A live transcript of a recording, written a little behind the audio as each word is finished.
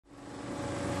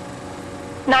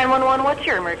911, what's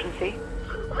your emergency?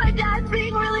 My dad's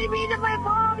being really mean to my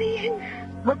mommy.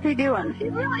 What's he doing?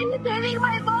 He's really hitting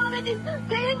my mom and he's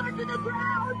taking her to the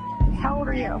ground. How old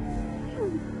are you?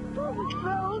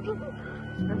 12.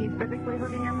 So he's physically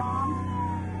hurting your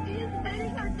mom? He's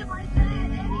hitting her to my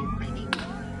bed and he's making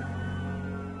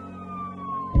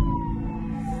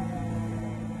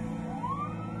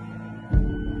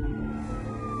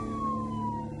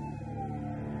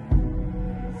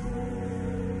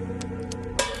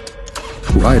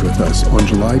Ride with us on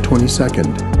July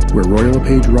 22nd, where Royal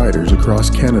LePage riders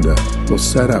across Canada will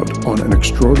set out on an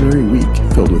extraordinary week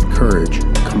filled with courage,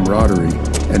 camaraderie,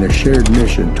 and a shared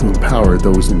mission to empower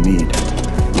those in need.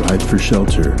 Ride for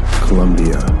Shelter,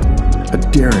 Colombia. A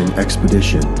daring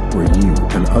expedition where you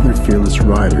and other fearless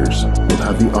riders will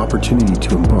have the opportunity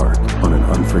to embark on an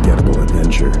unforgettable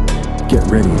adventure. Get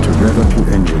ready to rev up your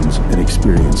engines and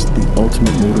experience the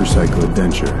ultimate motorcycle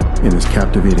adventure in this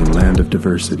captivating land of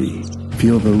diversity.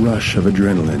 Feel the rush of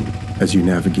adrenaline as you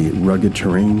navigate rugged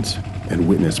terrains and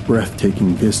witness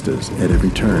breathtaking vistas at every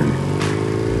turn,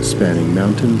 spanning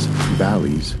mountains,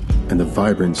 valleys, and the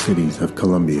vibrant cities of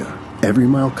Colombia. Every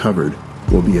mile covered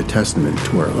will be a testament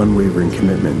to our unwavering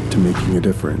commitment to making a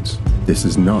difference. This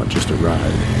is not just a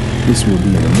ride. This will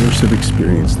be an immersive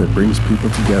experience that brings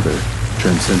people together,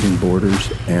 transcending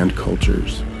borders and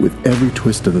cultures. With every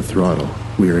twist of the throttle,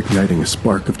 we are igniting a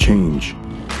spark of change.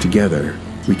 Together,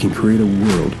 we can create a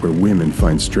world where women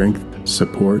find strength,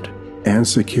 support, and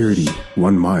security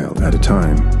 1 mile at a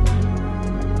time.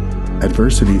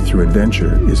 Adversity through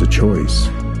adventure is a choice.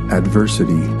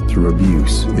 Adversity through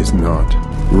abuse is not.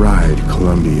 Ride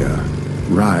Colombia.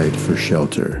 Ride for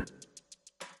Shelter.